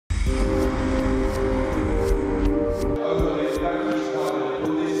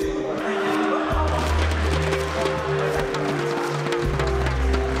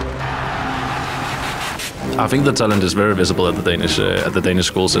I think the talent is very visible at the Danish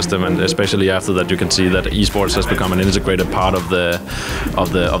school system, and especially after that, you can see that esports has become an integrated part of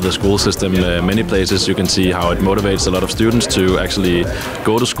the school system. Many places you can see how it motivates a lot of students to actually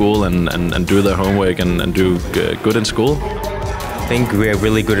go to school and do their homework and do good in school. I think we're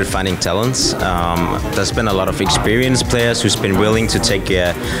really good at finding talents. There's been a lot of experienced players who's been willing to take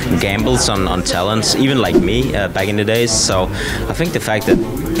gambles on talents, even like me back in the days. So I think the fact that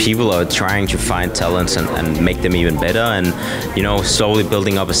people are trying to find talents and make them even better, and slowly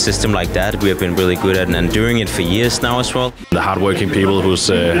building up a system like that, we have been really good at and doing it for years now as well. The hardworking people who's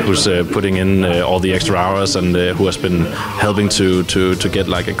putting in all the extra hours and who has been helping to get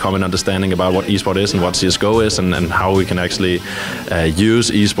like a common understanding about what esport is and what CSGO is and how we can actually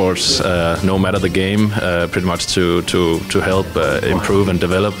use esports, no matter the game, pretty much to help improve and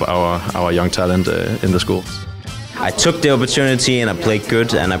develop our young talent in the school. I took the opportunity and I played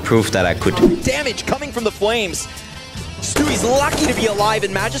good and I proved that I could. Damage coming from the flames. Stewie's lucky to be alive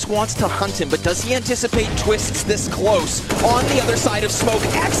and Magisk wants to hunt him, but does he anticipate twists this close? On the other side of smoke,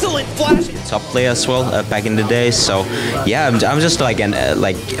 excellent flash! Top player as well back in the days, so yeah, I'm just like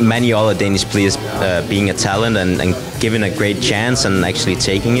many other Danish players, being a talent and given a great chance and actually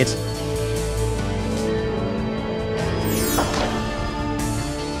taking it.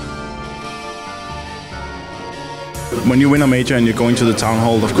 When you win a major and you're going to the town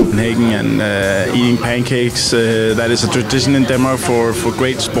hall of Copenhagen and eating pancakes, that is a tradition in Denmark for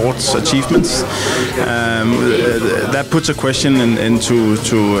great sports achievements. That puts a question into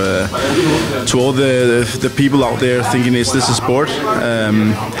all the people out there thinking, is this a sport?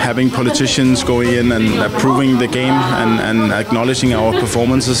 Having politicians going in and approving the game and acknowledging our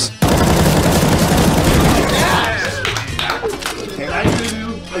performances.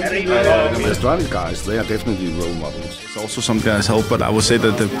 The Astralis guys, they are definitely role models. It's also something that has helped, but I would say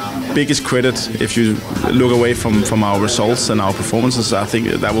that the biggest credit, if you look away from our results and our performances, I think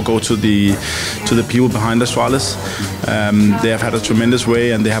that will go to the people behind Astralis. They have had a tremendous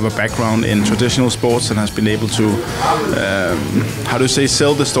way, and they have a background in traditional sports and has been able to,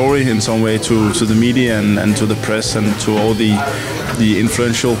 sell the story in some way to the media and to the press and to all the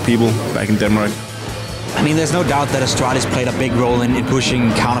influential people back in Denmark. I mean, there's no doubt that Astralis played a big role in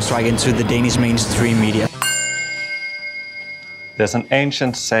pushing Counter-Strike into the Danish mainstream media. There's an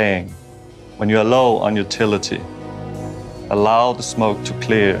ancient saying, when you are low on utility, allow the smoke to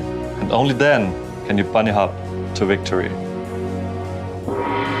clear, and only then can you bunny hop to victory.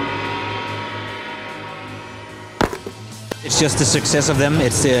 It's just the success of them,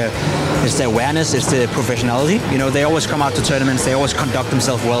 it's the awareness, it's the professionality. They always come out to tournaments, they always conduct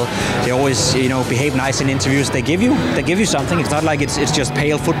themselves well, they always, behave nice in interviews. They give you something. It's not like it's just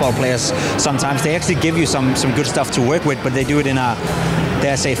pale football players. Sometimes they actually give you some good stuff to work with, but they do it in a,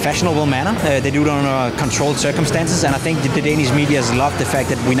 dare I say, fashionable manner. They do it under controlled circumstances, and I think the Danish media has loved the fact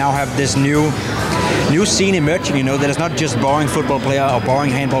that we now have this new scene emerging, that it's not just boring football player or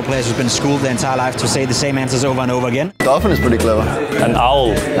boring handball players who've been schooled their entire life to say the same answers over and over again. Dolphin is pretty clever. An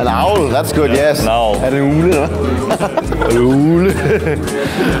owl. An owl, that's good, yes. An owl. Er det ule, eller? En ule.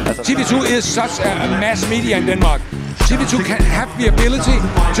 TV2 is such a mass media in Denmark. TV2 can have the ability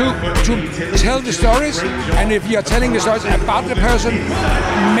to tell the stories, and if you are telling the stories about the person,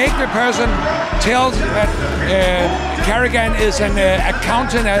 make the person tell that Carrigan is an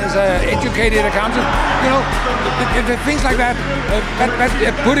accountant, is an educated accountant, things like that,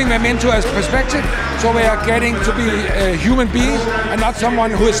 putting them into a perspective, so they are getting to be human beings and not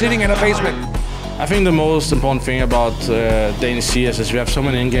someone who is sitting in a basement. I think the most important thing about Danish CS is we have so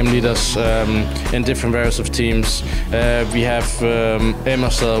many in-game leaders in different various of teams. We have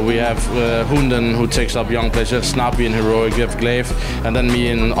Emerson, we have Hunden, who takes up young players, you have Snappy in Heroic, you have Glaive, and then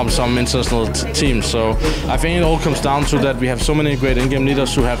me on some international teams. So I think it all comes down to that we have so many great in-game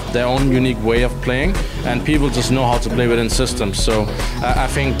leaders who have their own unique way of playing, and people just know how to play within systems. So I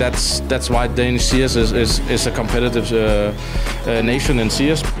think that's why Danish CS is a competitive nation in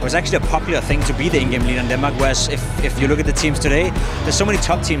CS. It was actually a popular thing to be the in-game leader in Denmark, whereas if you look at the teams today, there's so many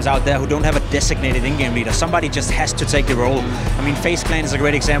top teams out there who don't have a designated in-game leader. Somebody just has to take the role. I mean, FaZe Clan is a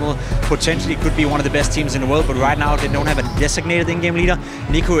great example. Potentially could be one of the best teams in the world, but right now they don't have a designated in-game leader.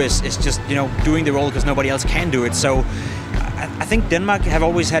 Nico is just, doing the role because nobody else can do it. So I think Denmark have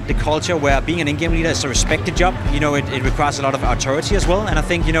always had the culture where being an in-game leader is a respected job. It requires a lot of authority as well. And I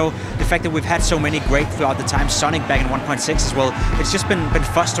think, the fact that we've had so many great throughout the time, Sonic back in 1.6 as well, it's just been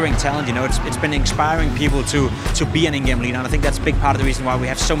fostering talent, It's been inspiring people to be an in-game leader. And I think that's a big part of the reason why we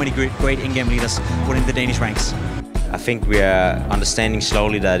have so many great in-game leaders within the Danish ranks. I think we are understanding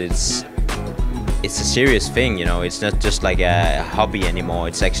slowly that it's a serious thing, you know. It's not just like a hobby anymore.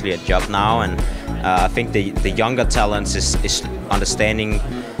 It's actually a job now, and I think the younger talents is understanding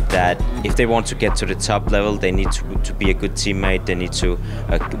that if they want to get to the top level, they need to be a good teammate. They need to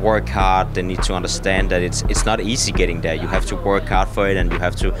work hard. They need to understand that it's not easy getting there. You have to work hard for it, and you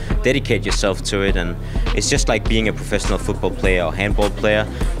have to dedicate yourself to it. And it's just like being a professional football player or handball player.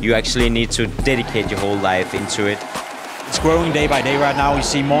 You actually need to dedicate your whole life into it. It's growing day by day right now. You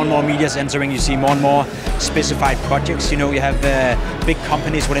see more and more medias entering. You see more and more specified projects. You know, you have big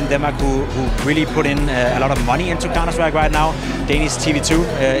companies within Denmark who really put in a lot of money into Counter-Strike right now. Danish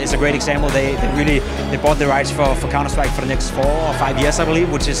TV2 is a great example. They bought the rights for Counter-Strike for the next 4 or 5 years, I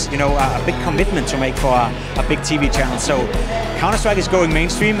believe, which is, you know, a big commitment to make for a big TV channel. So Counter-Strike is going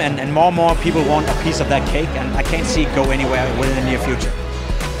mainstream, and more people want a piece of that cake, and I can't see it go anywhere within the near future.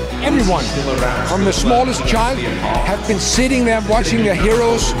 Everyone, from the smallest child, have been sitting there watching their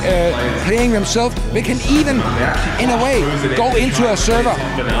heroes playing themselves. They can even, in a way, go into a server,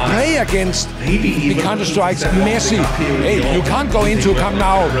 play against the Counter-Strike's Messi. Hey, you can't go into Camp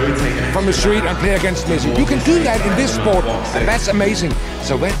Nou from the street and play against Messi. You can do that in this sport, and that's amazing.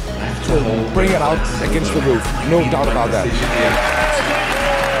 So let's bring it out against the roof. No doubt about that.